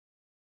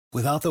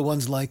Without the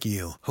ones like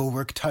you, who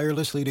work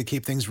tirelessly to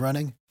keep things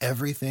running,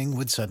 everything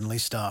would suddenly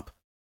stop.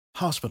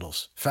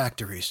 Hospitals,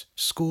 factories,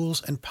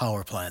 schools, and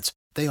power plants,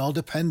 they all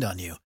depend on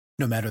you.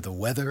 No matter the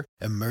weather,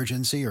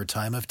 emergency, or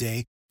time of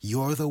day,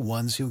 you're the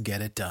ones who get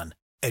it done.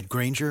 At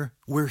Grainger,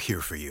 we're here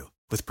for you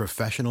with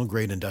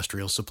professional-grade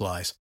industrial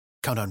supplies.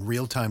 Count on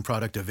real-time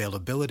product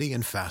availability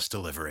and fast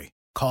delivery.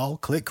 Call,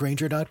 click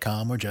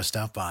Grainger.com, or just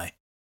stop by.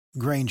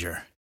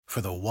 Grainger, for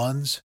the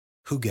ones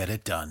who get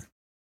it done.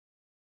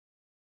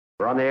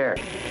 We're on the air.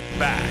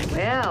 Back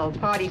Well,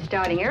 party's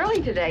starting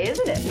early today,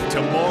 isn't it?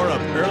 to more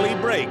of Early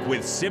Break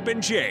with Sip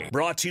and Jay,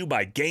 brought to you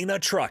by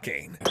Gaina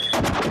Trucking.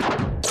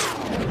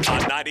 On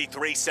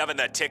 93.7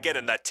 The Ticket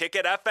and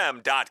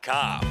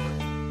theticketfm.com.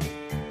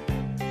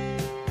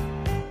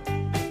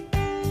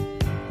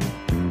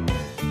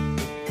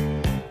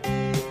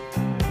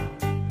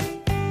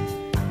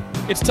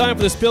 It's time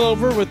for the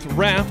Spillover with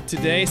Raff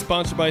today,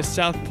 sponsored by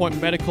SouthPointe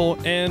Medical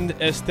and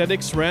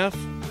Aesthetics. Raff,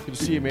 good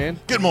to see you, man.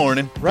 Good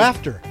morning.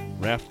 Rafter.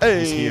 Raff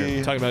Hey. is here.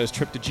 We're talking about his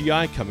trip to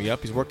GI coming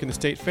up. He's working the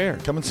state fair.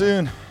 Coming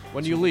soon.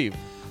 When do you leave?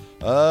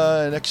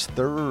 Next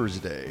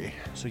Thursday.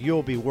 So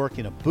you'll be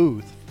working a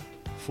booth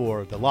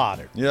for the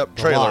lottery. Yep,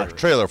 The trailer. lottery.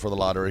 Trailer for the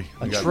lottery.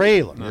 A We got-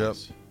 trailer. Yep.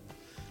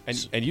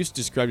 And you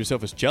described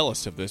yourself as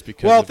jealous of this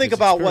because Well, of think his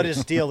about what experience.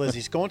 his deal is.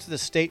 He's going to the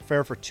state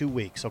fair for 2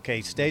 weeks. Okay,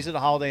 he stays at a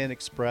Holiday Inn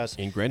Express.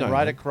 In Grand and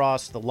right Island.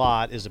 across the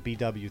lot is a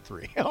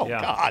BW3. Oh, Yeah.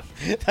 God.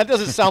 That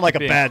doesn't sound like a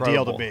Be bad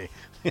incredible. deal to me.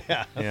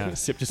 Yeah. Yeah.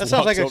 Sip just That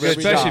sounds walks like a over good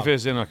every Especially job. if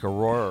it's in like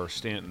Aurora or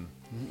Stanton.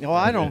 Well,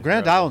 I don't.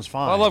 Grand Island's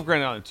fine. Well, I love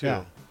Grand Island too.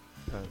 Yeah.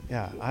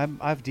 Yeah,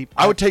 I've deep.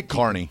 I would take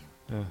Carney.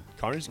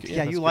 Carney's good.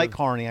 Yeah, you like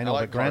Carney. I know,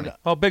 like but Grand. Carney.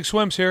 Oh, Big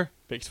Swim's here.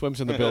 Big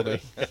swims in the building.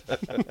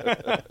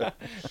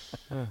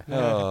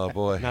 Oh,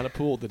 boy. Not a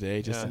pool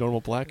today, just a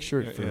normal black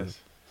shirt for Yes.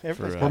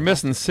 Everybody's for, We're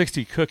missing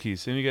 60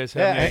 cookies. Any of you guys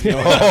have Yeah,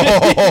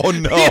 any? Oh,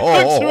 no.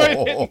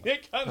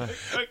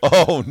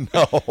 Oh,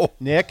 no.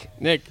 Nick.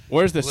 Nick,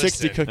 where's the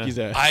 60 Listen, cookies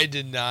at? I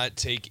did not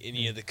take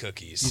any of the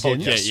cookies. You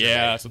didn't? Okay, yesterday.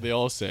 yeah, that's what they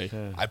all say.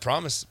 I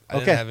promise. I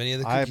Okay, didn't have any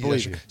of the I cookies.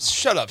 believe yesterday. you.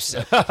 Shut up,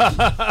 Sip.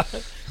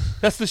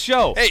 That's the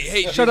show.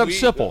 Hey, Shut did up, we-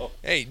 Sipple.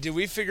 Hey, did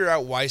we figure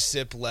out why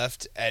Sip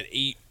left at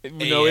 8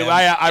 No, a.m.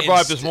 I brought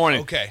it up this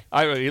morning. Okay.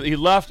 He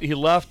left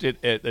it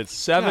at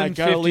 7:56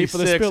 gotta leave for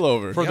the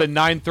spillover. for the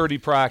 9:30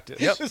 practice.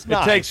 Yep. It's It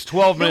not. takes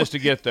 12 minutes to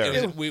get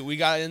there. We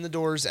got in the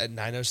doors at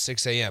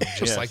 9:06 a.m.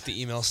 just Yes. like the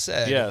email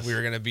said. Yes. We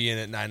were going to be in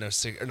at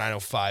 9:06 or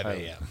 9:05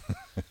 a.m.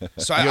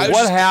 So Yeah, I was what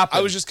just, happened?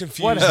 I was just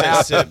confused What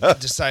that Sip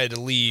happened? decided to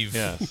leave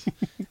Yes.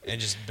 and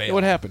just Hey, bail.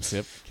 what happened,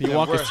 Sip? Can you Yeah,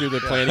 walk us we're- through the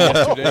plan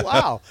yesterday?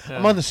 Wow,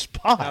 I'm on the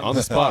spot. On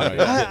the spot.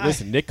 Right?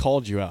 Listen, Nick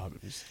called you out.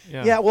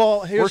 Yeah, well,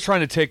 We're here's. trying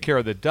to take care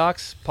of the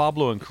Ducks,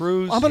 Pablo and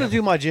Cruz. I'm going to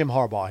do my Jim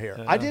Harbaugh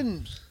here. I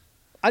didn't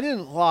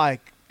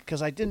like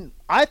because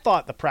I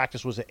thought the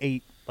practice was at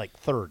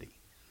 8:30.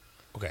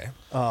 Okay.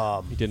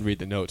 You didn't read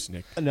the notes,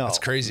 Nick. No, That's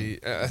crazy.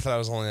 I thought it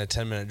was only a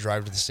 10-minute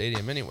drive to the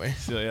stadium anyway.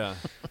 Still, yeah.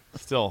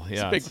 Still,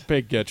 yeah. It's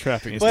big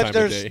traffic this But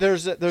time of day.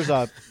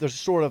 there's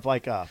sort of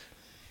like a,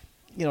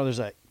 there's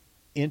a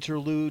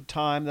interlude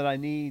time that I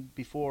need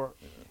before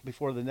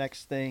the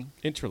next thing.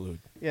 Interlude.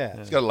 Yeah,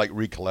 It's got to, like,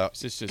 It's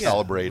just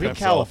calibrate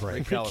himself.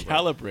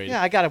 Recalibrate.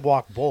 yeah. I got to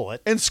walk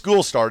bullet. And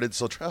school started,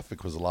 so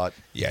traffic was a lot.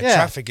 Yeah, Yeah.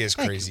 traffic is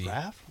Thank crazy. you,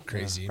 Raff.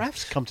 Crazy.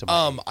 Raff's come to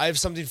my. I have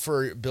something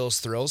for Bill's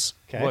Thrills.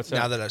 Okay. What's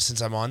Now that? that since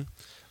I'm on,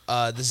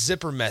 the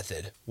zipper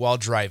method while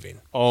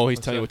driving. Oh, he's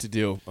telling you what to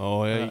do.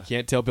 Oh, yeah, you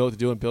can't tell Bill what to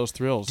do in Bill's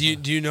Thrills. Do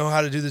you know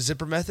how to do the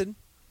zipper method?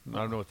 I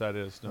don't know what that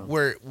is. No.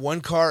 Where one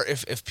car,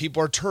 if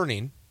people are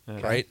turning,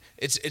 right,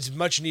 it's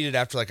much needed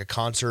after like a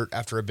concert,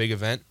 after a big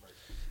event,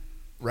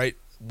 right?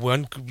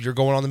 You're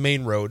going on the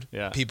main road.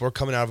 Yeah. People are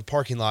coming out of a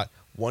parking lot.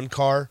 One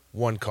car.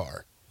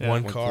 Yeah,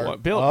 one One car. car.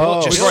 Bill,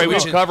 Oh, just We've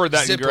switching covered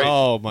that in zipper. great.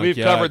 Oh, my We've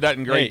God. covered that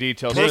in great Hey,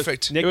 detail.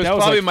 perfect. Nick, It was that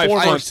was probably like my 4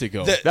 first- months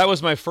ago. That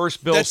was my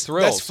first Bill's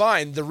Thrills. That's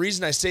fine. The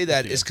reason I say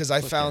that is because I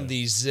found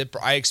the zipper.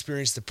 I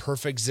experienced the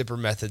perfect zipper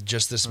method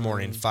just this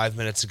morning, 5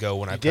 minutes ago,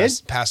 when I did?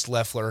 passed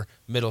Leffler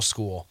Middle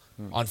School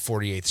on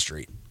 48th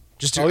Street.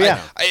 Just Oh,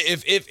 yeah.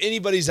 if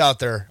anybody's out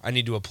there, I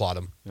need to applaud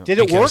them. Did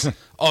it work?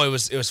 Oh, it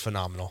was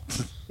phenomenal.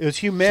 It was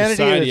humanity at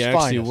Society its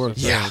actually finest.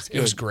 works. Yeah, it's it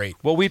was good. great.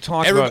 Well, we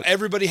talked about.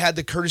 Everybody had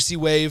the courtesy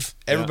wave.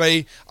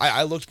 Everybody,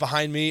 I looked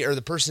behind me, or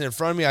the person in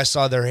front of me, I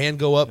saw their hand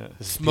go up,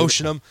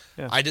 motion them.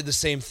 Yeah. I did the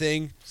same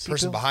thing.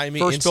 Person Bill? behind me,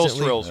 First Bill's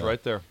instantly. Thrills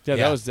right there. Yeah,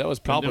 Yeah. that was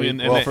probably And-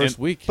 the and- first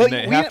and- week. But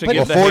They we- have to but-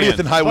 give the 40th hand.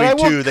 and But I Highway want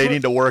 2, they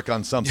need to work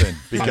on something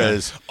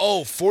because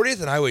Oh, 40th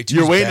and Highway 2.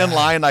 you're is waiting in bad.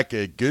 line like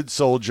a good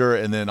soldier,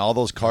 and then all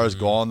those cars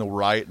go on the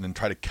right and then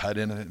try to cut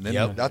in it, and then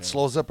Yep. that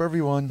slows up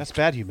everyone. That's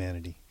bad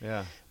humanity.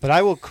 Yeah. But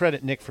I will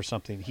credit Nick for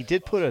something. He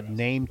did put a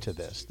name to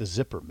this, the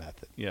zipper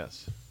method.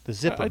 Yes. The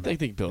zipper I method.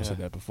 think Bill said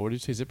that before. Did you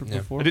say zipper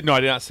before? I did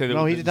not say that.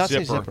 No, he the did not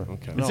say zipper. zipper.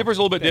 Okay. The No. zipper's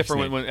a little bit Thanks,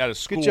 different Nick. when at a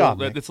school. job,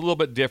 Nick. It's a little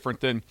bit different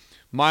than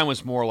mine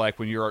was more like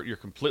when you're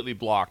completely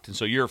blocked, and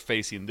so you're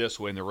facing this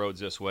way and the road's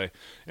this way,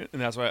 and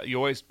that's why you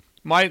always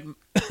my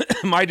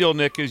my deal,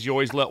 Nick, is you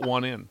always let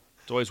one in.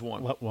 It's always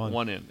one. Let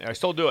one. in. I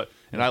still do it,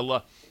 and I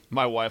love.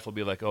 My wife will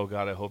be like, "Oh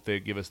God, I hope they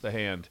give us the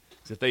hand."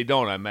 If they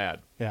don't, I'm mad.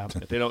 Yeah.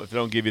 If they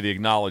don't give you the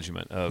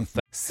acknowledgement of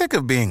Sick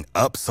of being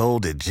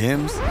upsold at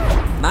gyms?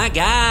 My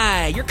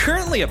guy, you're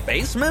currently a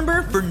base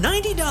member? For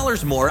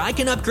 $90 more, I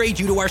can upgrade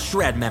you to our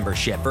Shred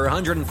membership. For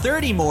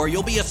 $130 more,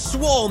 you'll be a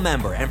Swole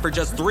member. And for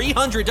just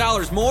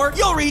 $300 more,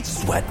 you'll reach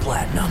Sweat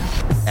Platinum.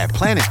 At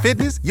Planet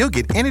Fitness, you'll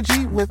get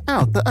energy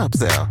without the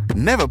upsell.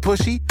 Never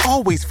pushy,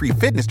 always free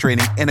fitness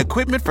training and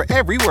equipment for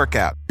every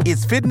workout.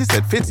 It's fitness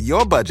that fits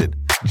your budget.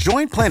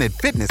 Join Planet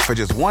Fitness for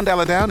just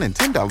 $1 down and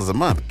 $10 a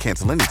month.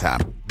 Cancel anytime.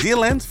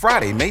 Deal ends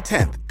Friday, May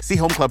 10th. See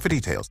Home Club for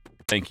details.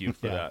 thank you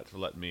for that, for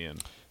letting me in.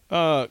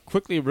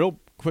 Real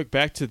quick,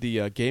 back to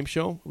the game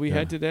show we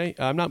had today.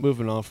 I'm not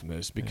moving on from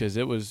this because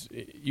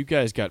you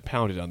guys got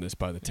pounded on this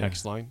by the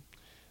text line.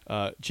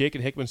 Jake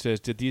and Hickman says,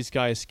 did these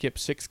guys skip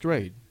 6th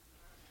grade?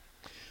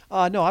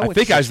 No, I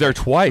think I was there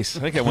twice. I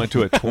think I went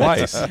to it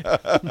twice.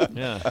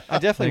 Yeah, I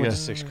definitely went to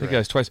 6th I think grade. I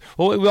was twice.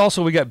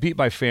 Well, we got beat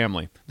by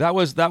family. That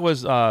was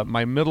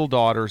my middle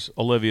daughter's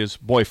Olivia's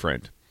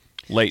boyfriend,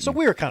 Leighton. So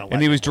we were kind of,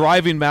 and he was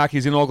driving back.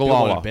 He's in Bill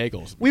Ogallala. wanted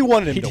bagels. We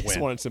wanted him He to just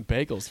win. wanted some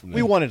bagels from them.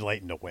 We wanted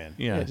Leighton to win.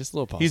 Yeah, just a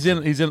little He's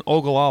in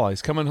Ogallala.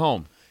 He's coming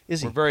home.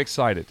 Is he? We're very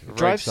excited. We're very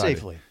Drive excited.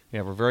 safely.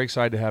 Yeah, we're very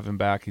excited to have him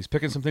back. He's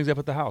picking some things up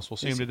at the house. We'll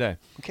see him today.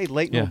 Okay,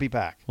 Leighton Yeah. will be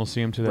back. We'll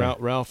see him today.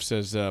 Ralph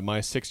says, my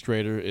 6th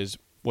grader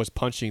was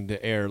punching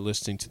the air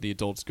listening to the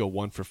adults go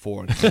 1 for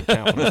 4 and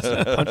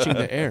punching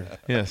the air.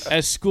 Yes.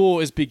 As school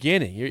is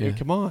beginning.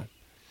 Come on.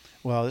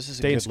 Well, this is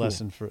Stay in a good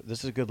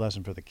school.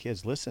 lesson for the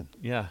kids. Listen.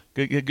 Yeah,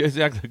 good,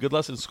 exactly. Good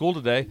lesson in school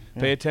today.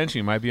 Pay attention.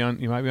 You might be on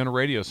a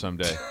radio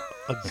someday.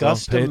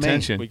 Augusta, Pay Maine.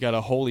 attention. We got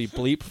a holy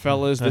bleep,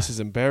 fellas. This is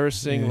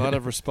embarrassing. A lot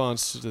of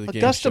response to the game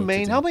Augusta, show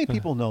Maine. today. How many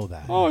people know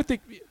that? Oh, I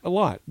think a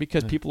lot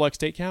because people like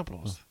state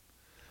capitals.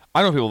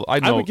 I know people.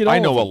 I would get all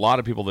know of a them. lot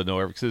of people that know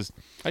everything because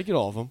I get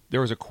all of them.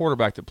 there was a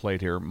quarterback that played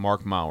here,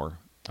 Mark Maurer.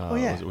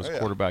 Was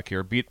quarterback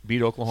here.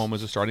 Beat Oklahoma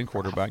as a starting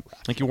quarterback. I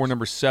think he wore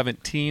number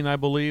 17, I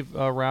believe.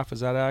 Raff, is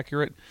that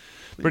accurate?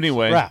 But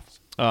anyway, Raff.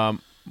 I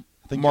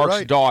think Mark's you're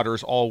right.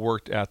 daughters all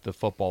worked at the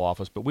football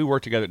office, but we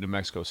worked together at New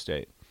Mexico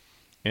State,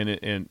 and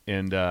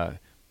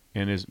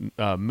his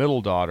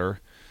middle daughter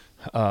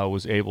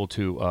was able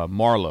to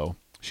Marlo.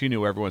 She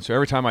knew everyone, so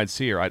every time I'd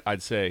see her, I'd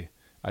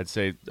look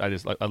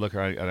at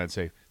her and I'd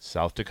say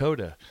South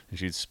Dakota, and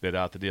she'd spit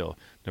out the deal.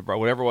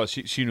 Whatever it was,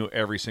 she knew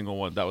every single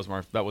one. That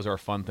was our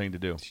fun thing to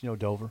do. Do you know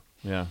Dover?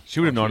 Yeah, she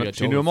would have known yeah, it.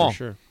 She knew them Dover for all.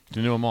 sure.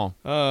 She knew them all.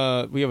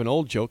 We have an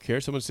old joke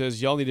here. Someone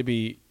says, y'all need to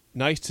be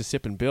nice to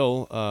Sip and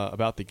Bill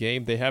about the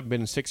game. They haven't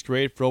been in 6th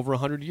grade for over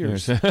 100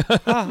 years.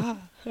 I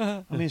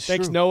mean, it's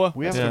Thanks, true. Noah.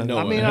 We That's have from to,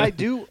 Noah. I mean, I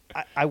do.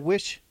 I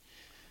wish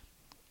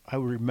I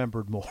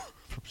remembered more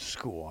from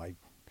school.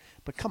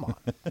 But come on.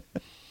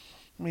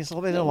 I mean, it's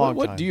been a long time.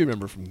 What do you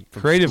remember from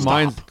Creative school?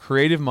 minds.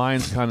 Creative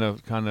minds kind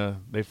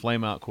of they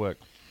flame out quick.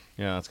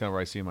 Yeah, that's kind of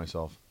where I see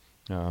myself.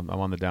 I'm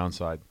on the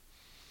downside.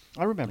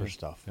 I remember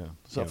stuff. Yeah.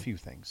 So a few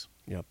things.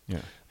 Yep.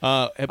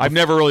 Yeah. I've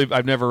never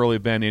really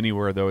been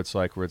anywhere though. It's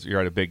like where you're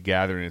at a big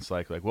gathering. It's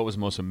like what was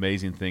the most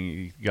amazing thing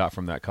you got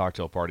from that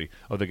cocktail party?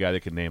 Oh, the guy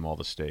that could name all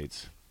the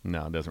states.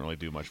 No, it doesn't really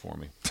do much for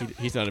me.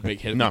 He's not a big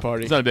hit at No, the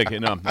party. it's not a big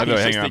hit. No, I'm He's going to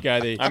just hang the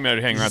around. guy I'm going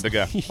to hang around the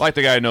guy. Like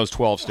the guy who knows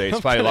 12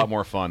 states. Probably a lot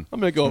more fun. I'm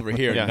going to go over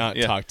here Yeah, and not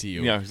yeah. talk to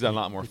you. Yeah, he's a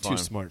lot more You're fun.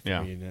 too smart for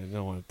Yeah. me. And I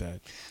don't want that.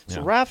 So,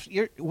 Yeah. Raff,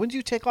 when do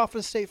you take off for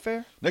the state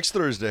fair? Next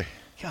Thursday.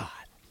 God.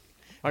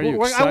 Are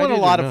you I excited want a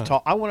lot or of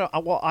not? talk.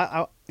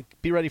 I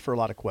be ready for a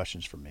lot of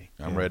questions from me.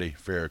 I'm ready.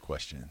 Fair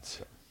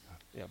questions.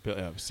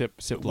 Yeah, Sip.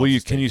 Will you?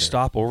 loves Can you steak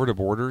stop over to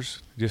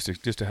Borders just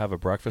to have a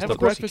breakfast? Have a up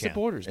there? breakfast at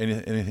Borders.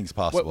 Anything's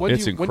possible. When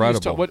It's do you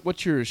incredible. start,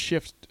 what's your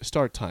shift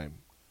start time?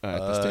 At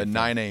the state fair?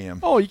 9 a.m.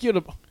 Oh, you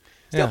get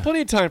Yeah.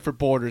 plenty of time for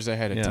Borders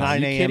ahead of Yeah. time.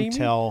 9 Are you a.m. kidding me?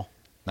 till.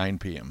 9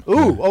 p.m.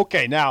 Ooh,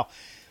 okay. Now,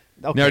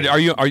 okay.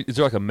 Now, is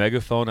there like a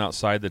megaphone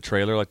outside the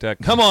trailer like that?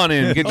 Come on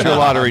in, get your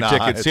lottery Nah,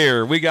 tickets it's-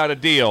 here. We got a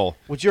deal.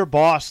 Would your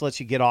boss let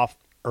you get off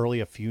early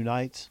a few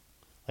nights,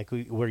 like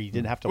where you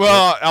didn't have to?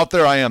 Well, work? out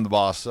there I am the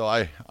boss, so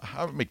I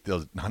make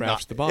those.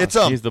 Raff's the boss.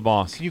 It's He's the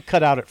boss. Can you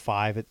cut out at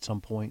 5 at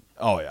some point?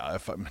 Oh yeah,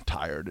 if I'm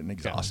tired and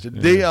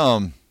exhausted. They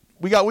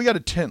we got a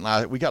tent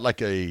we got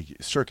like a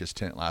circus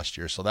tent last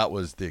year, so that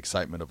was the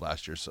excitement of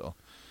last year. So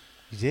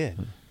You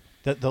did.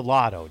 The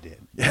lotto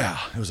did. yeah,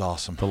 it was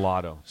awesome. The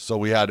lotto. So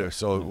we had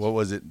what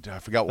was it? I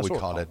forgot what That's we what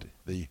called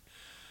we're it.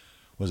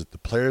 Was it the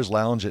Players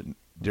Lounge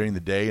during the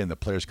day and the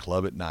Players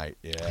Club at night?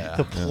 Yeah.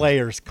 The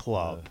Players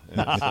Club.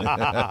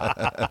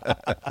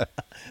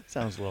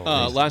 Sounds a little.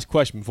 racist. Last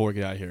question before we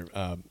get out of here.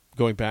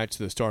 Going back to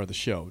the start of the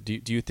show, do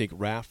you think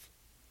Raff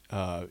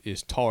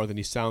is taller than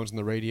he sounds on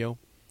the radio?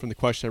 From the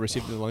question I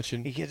received at the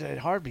luncheon, It'd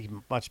hard to be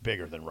much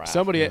bigger than Raff.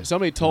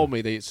 somebody told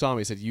me, they saw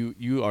me, said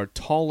you are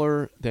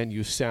taller than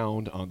you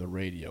sound on the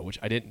radio, which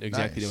I didn't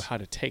exactly Nice. know how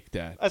to take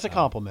that. That's a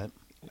compliment.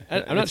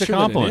 I'm not It's a sure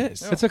compliment. that it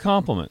is. It's a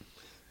compliment.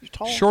 You're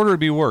tall. Shorter would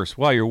be worse.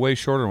 Wow, you're way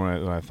shorter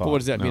than I thought. But what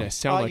does that mean? No. I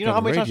sound like you know on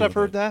how the many times radio, I've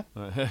heard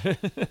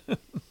but- that?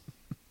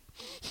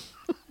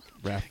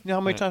 Raff. You know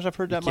how many times I've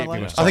heard that in my can't be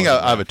life? much I think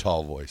taller I have a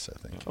tall voice.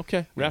 I think.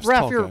 Okay, Raff's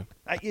Raff, tall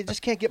you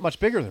just can't get much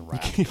bigger than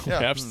Raff. guy.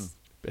 Raff's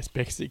as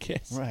big as he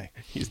gets. Right.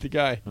 He's the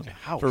guy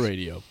house. for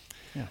radio.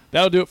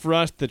 That'll do it for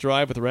us. The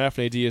Drive with Raff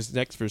and AD is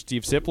next for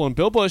Steve Sipple and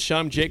Bill Bush.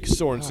 I'm Jake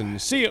Sorensen.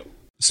 See you.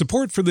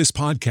 Support for this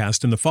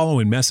podcast and the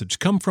following message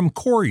come from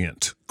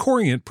Corient.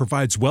 Corient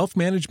provides wealth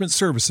management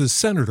services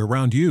centered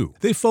around you.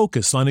 They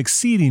focus on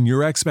exceeding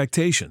your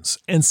expectations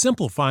and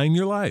simplifying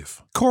your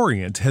life.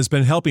 Corient has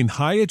been helping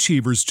high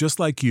achievers just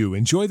like you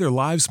enjoy their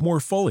lives more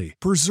fully,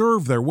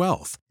 preserve their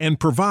wealth, and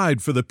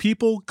provide for the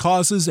people,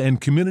 causes,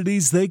 and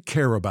communities they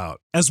care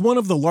about. As one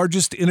of the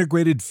largest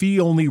integrated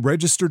fee-only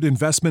registered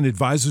investment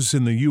advisors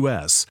in the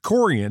U.S.,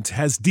 Corient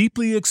has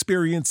deeply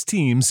experienced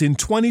teams in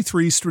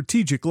 23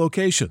 strategic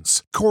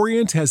locations.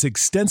 Corient has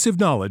extensive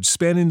knowledge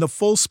spanning the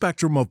full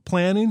spectrum of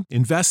planning,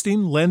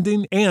 investing,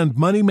 lending, and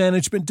money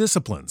management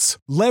disciplines.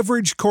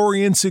 Leverage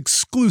Corient's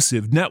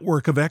exclusive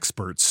network of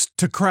experts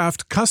to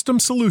craft custom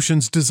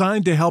solutions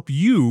designed to help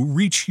you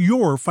reach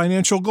your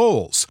financial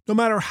goals, no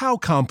matter how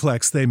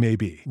complex they may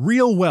be.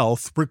 Real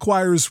wealth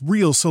requires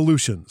real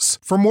solutions.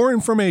 For more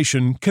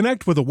information,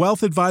 connect with a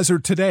wealth advisor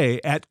today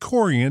at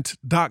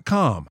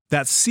Corient.com.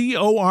 That's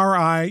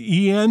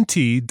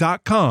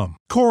Corient.com.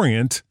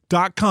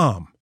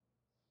 Corient.com.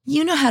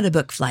 You know how to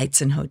book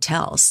flights and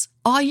hotels.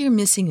 All you're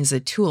missing is a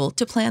tool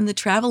to plan the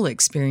travel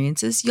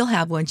experiences you'll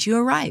have once you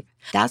arrive.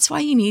 That's why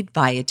you need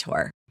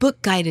Viator.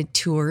 Book guided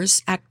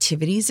tours,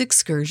 activities,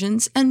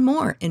 excursions, and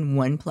more in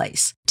one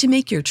place to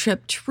make your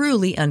trip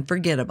truly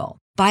unforgettable.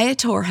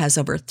 Viator has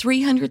over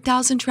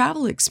 300,000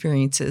 travel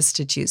experiences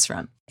to choose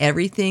from.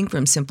 Everything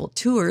from simple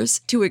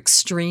tours to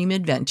extreme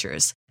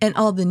adventures and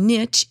all the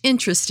niche,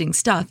 interesting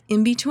stuff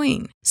in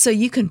between. So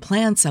you can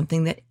plan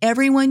something that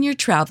everyone you're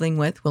traveling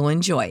with will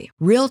enjoy.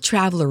 Real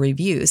traveler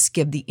reviews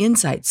give the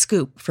inside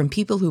scoop from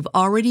people who've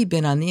already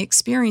been on the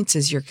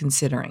experiences you're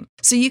considering.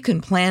 So you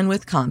can plan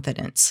with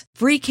confidence.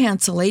 Free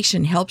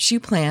cancellation helps you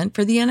plan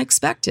for the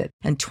unexpected.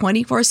 And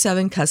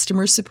 24/7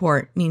 customer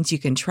support means you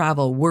can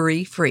travel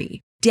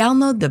worry-free.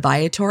 Download the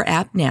Viator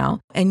app now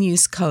and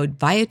use code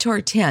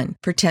Viator10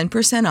 for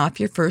 10% off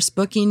your first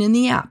booking in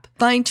the app.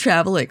 Find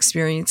travel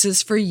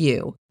experiences for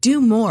you.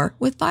 Do more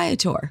with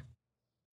Viator.